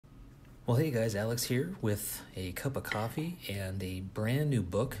Well, hey guys, Alex here with a cup of coffee and a brand new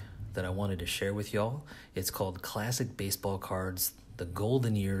book that I wanted to share with y'all. It's called Classic Baseball Cards, The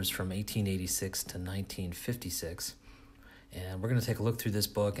Golden Years from 1886 to 1956. And we're going to take a look through this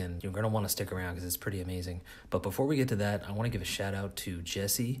book, and you're going to want to stick around because it's pretty amazing. But before we get to that, I want to give a shout out to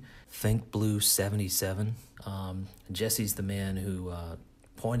Jesse, ThinkBlue77. Jesse's the man who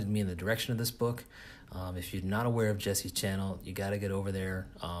pointed me in the direction of this book. If you're not aware of Jesse's channel, you got to get over there,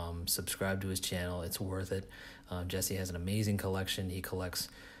 subscribe to his channel. It's worth it. Jesse has an amazing collection. He collects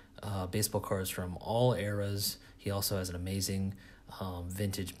baseball cards from all eras. He also has an amazing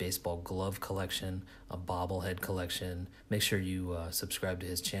vintage baseball glove collection, a bobblehead collection. Make sure you subscribe to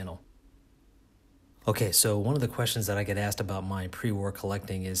his channel. Okay, so one of the questions that I get asked about my pre-war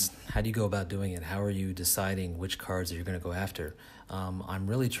collecting is, how do you go about doing it? How are you deciding which cards that you're going to go after? I'm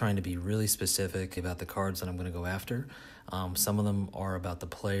really trying to be really specific about the cards that I'm going to go after. Some of them are about the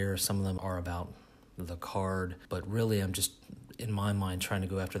player, some of them are about the card, but really I'm just, in my mind, trying to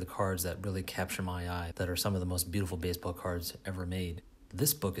go after the cards that really capture my eye, that are some of the most beautiful baseball cards ever made.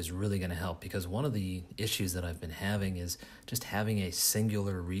 This book is really going to help because one of the issues that I've been having is just having a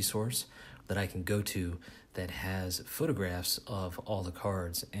singular resource that I can go to that has photographs of all the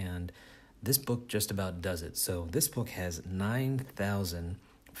cards, and this book just about does it. So this book has 9,000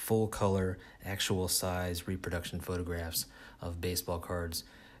 full-color, actual-size reproduction photographs of baseball cards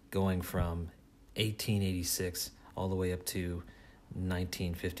going from 1886 all the way up to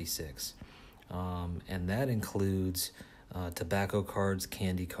 1956. And that includes tobacco cards,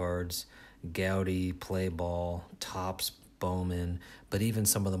 candy cards, Gowdy, Play Ball, Topps, Bowman, but even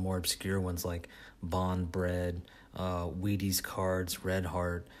some of the more obscure ones like Bond Bread, Wheaties cards, Red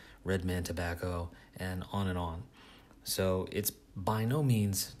Heart, Red Man Tobacco, and on and on. So it's by no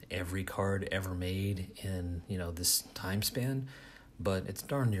means every card ever made in, this time span, but it's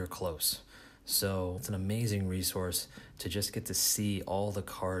darn near close. So it's an amazing resource to just get to see all the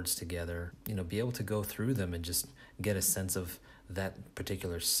cards together, be able to go through them and just get a sense of that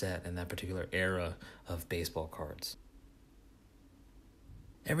particular set and that particular era of baseball cards.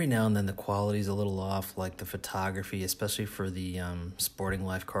 Every now and then the quality's a little off, like the photography, especially for the Sporting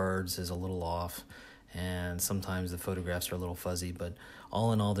Life cards, is a little off, and sometimes the photographs are a little fuzzy, but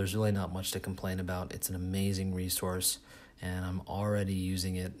all in all, there's really not much to complain about. It's an amazing resource, and I'm already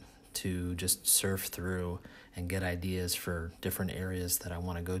using it to just surf through and get ideas for different areas that I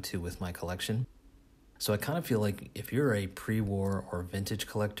want to go to with my collection. So I kind of feel like if you're a pre-war or vintage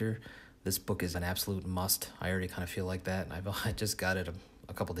collector, this book is an absolute must. I already kind of feel like that. I just got it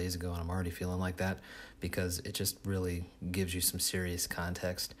a couple days ago, and I'm already feeling like that because it just really gives you some serious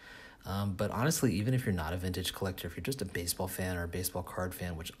context. But honestly, even if you're not a vintage collector, if you're just a baseball fan or a baseball card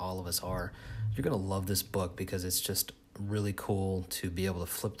fan, which all of us are, you're going to love this book because it's just really cool to be able to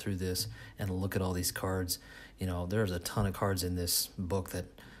flip through this and look at all these cards. There's a ton of cards in this book that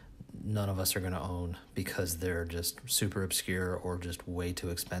none of us are going to own because they're just super obscure or just way too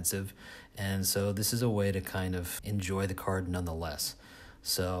expensive. And so this is a way to kind of enjoy the card nonetheless.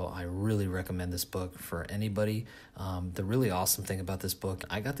 So I really recommend this book for anybody. The really awesome thing about this book,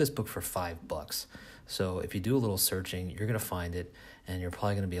 I got this book for $5. So if you do a little searching, you're going to find it, and you're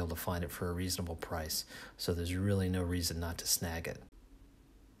probably going to be able to find it for a reasonable price. So there's really no reason not to snag it.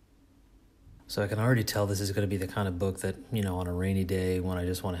 So I can already tell this is going to be the kind of book that, on a rainy day when I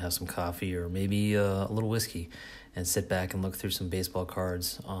just want to have some coffee or maybe a little whiskey and sit back and look through some baseball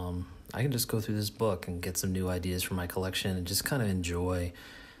cards, I can just go through this book and get some new ideas for my collection and just kind of enjoy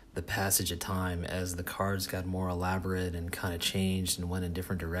the passage of time as the cards got more elaborate and kind of changed and went in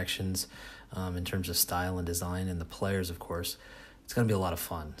different directions in terms of style and design, and the players, of course. It's going to be a lot of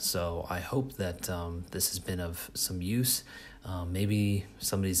fun. So I hope that this has been of some use. Maybe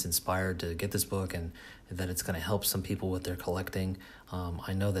somebody's inspired to get this book and that it's going to help some people with their collecting.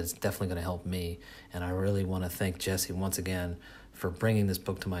 I know that it's definitely going to help me, and I really want to thank Jesse once again for bringing this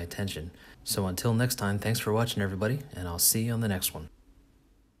book to my attention. So until next time, thanks for watching, everybody, and I'll see you on the next one.